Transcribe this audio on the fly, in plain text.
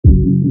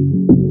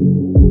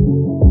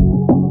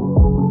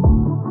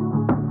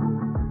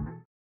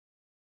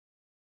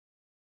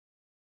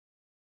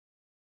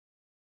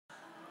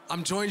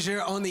I'm joined here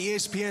on the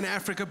ESPN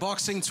Africa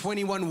Boxing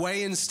 21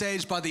 weigh-in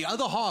stage by the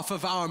other half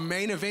of our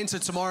main eventer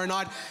tomorrow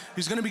night,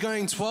 who's going to be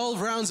going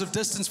 12 rounds of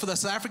distance for the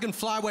South African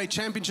Flyweight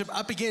Championship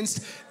up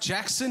against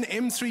Jackson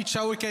M3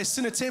 Chauke,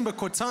 Sinethemba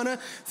Kotana.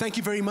 Thank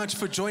you very much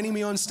for joining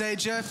me on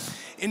stage here.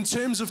 In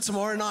terms of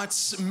tomorrow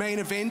night's main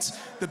event,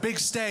 the big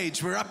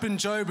stage, we're up in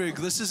Joburg.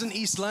 This isn't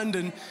East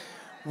London.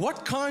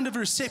 What kind of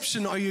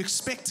reception are you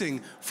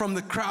expecting from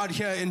the crowd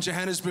here in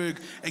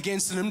Johannesburg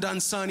against an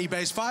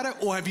Mdansani-based fighter,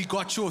 or have you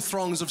got your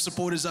throngs of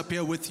supporters up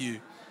here with you?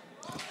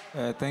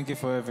 Thank you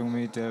for having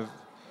me, Dev.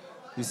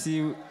 You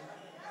see,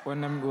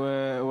 when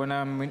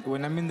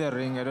I'm in the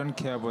ring, I don't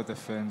care about the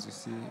fans. You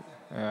see,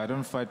 I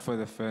don't fight for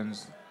the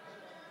fans.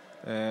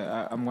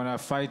 I'm gonna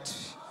fight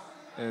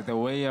the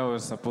way I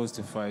was supposed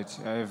to fight.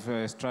 I have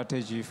a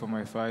strategy for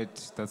my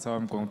fight. That's how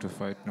I'm going to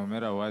fight, no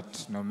matter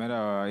what, no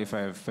matter if I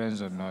have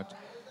fans or not.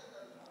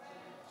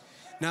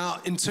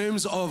 Now, in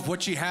terms of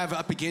what you have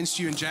up against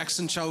you in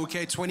Jackson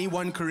Chauke,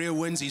 21 career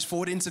wins, he's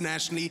fought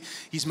internationally,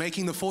 he's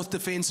making the 4th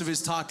defense of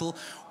his title.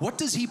 What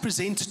does he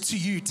present to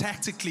you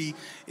tactically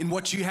in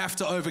what you have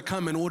to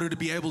overcome in order to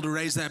be able to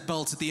raise that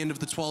belt at the end of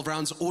the 12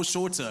 rounds or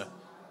shorter?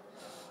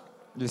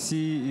 You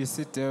see,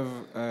 Dev,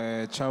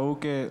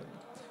 Chauke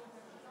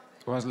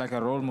was like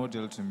a role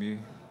model to me.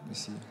 You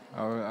see,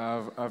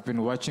 I've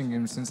been watching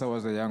him since I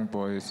was a young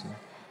boy. You see,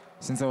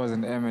 since I was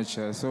an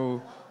amateur.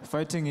 So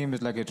fighting him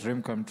is like a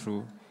dream come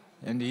true,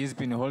 and he's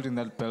been holding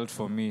that belt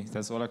for me.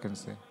 That's all I can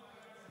say.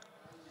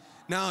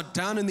 Now,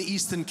 down in the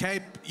Eastern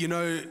Cape, you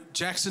know,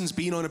 Jackson's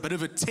been on a bit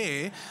of a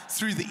tear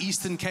through the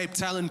Eastern Cape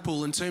talent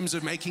pool in terms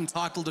of making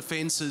title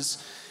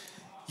defenses.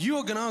 You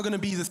are now going to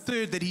be the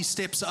third that he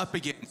steps up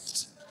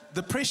against.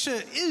 The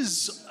pressure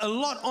is a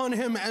lot on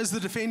him as the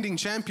defending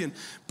champion,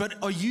 but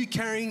are you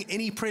carrying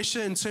any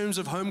pressure in terms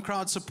of home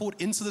crowd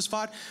support into this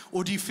fight,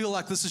 or do you feel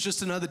like this is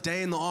just another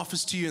day in the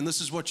office to you and this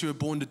is what you were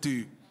born to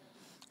do?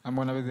 I'm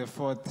going to be the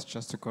 4th,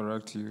 just to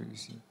correct you, you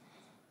see.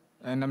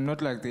 And I'm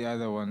not like the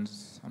other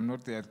ones. I'm not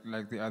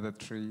like the other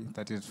 3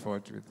 that he's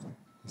fought with,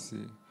 you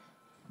see.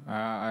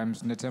 I'm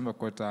Sinethemba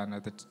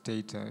Kotana, the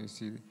dictator, you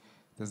see.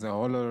 There's a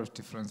whole lot of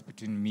difference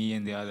between me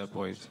and the other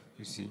boys,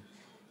 you see.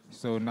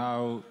 So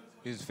now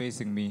he's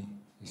facing me,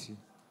 you see.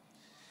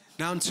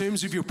 Now, in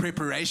terms of your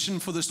preparation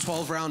for this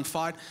 12-round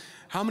fight,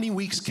 how many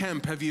weeks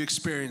camp have you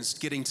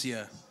experienced getting to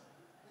here?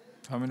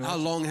 How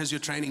long has your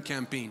training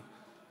camp been?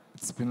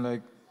 It's been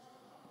like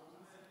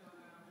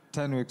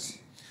 10 weeks.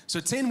 So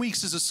 10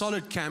 weeks is a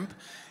solid camp,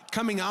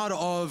 coming out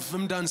of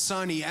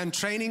Mdansani and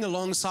training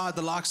alongside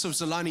the likes of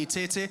Zolani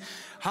Tete.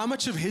 How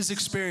much of his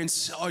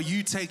experience are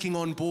you taking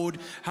on board?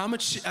 How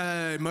much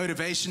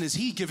motivation is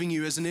he giving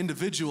you as an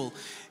individual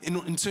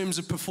in terms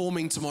of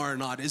performing tomorrow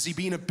night? Has he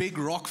been a big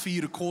rock for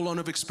you to call on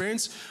of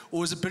experience,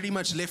 or is it pretty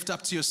much left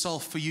up to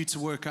yourself for you to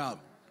work out?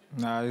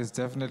 No, he's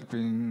definitely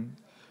been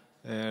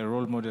a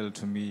role model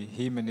to me.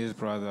 Him and his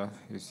brother,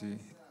 you see,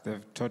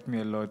 they've taught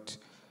me a lot.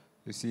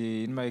 You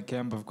see, in my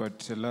camp, I've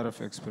got a lot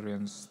of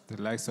experience. The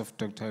likes of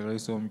Dr.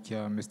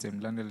 Mr.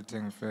 Mlandeli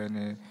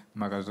Tengfene,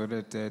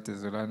 Magazole Tete,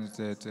 Zolani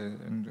Tete,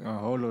 and a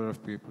whole lot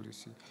of people, you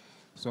see.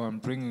 So I'm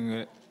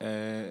bringing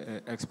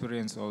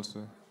experience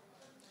also.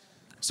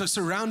 So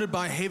surrounded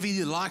by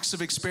heavy likes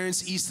of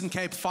experience, Eastern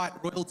Cape fight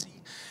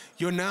royalty,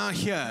 you're now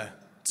here,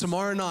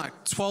 tomorrow night,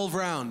 12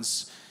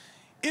 rounds.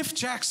 If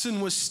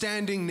Jackson was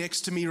standing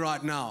next to me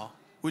right now,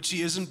 which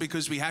he isn't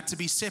because we had to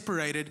be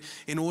separated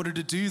in order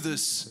to do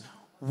this,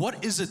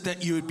 what is it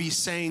that you would be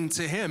saying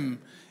to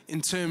him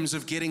in terms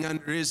of getting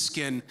under his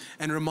skin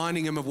and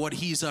reminding him of what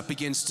he's up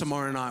against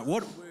tomorrow night?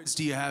 What words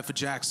do you have for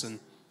Jackson?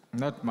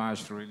 Not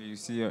much, really, you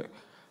see.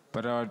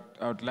 But I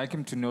would like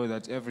him to know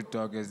that every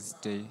dog has its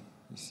day,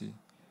 you see.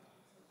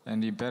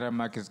 And he better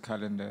mark his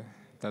calendar.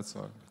 That's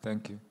all.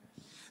 Thank you.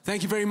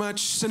 Thank you very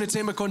much,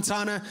 Sinethemba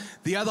Kotana,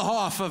 the other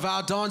half of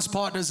our dance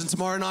partners in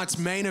tomorrow night's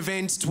main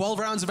event, 12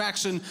 rounds of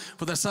action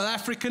for the South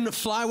African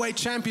Flyweight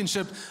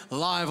Championship,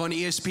 live on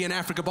ESPN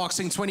Africa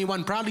Boxing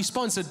 21, proudly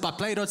sponsored by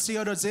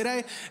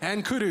Play.co.za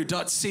and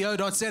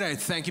Kudu.co.za.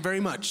 Thank you very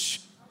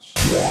much.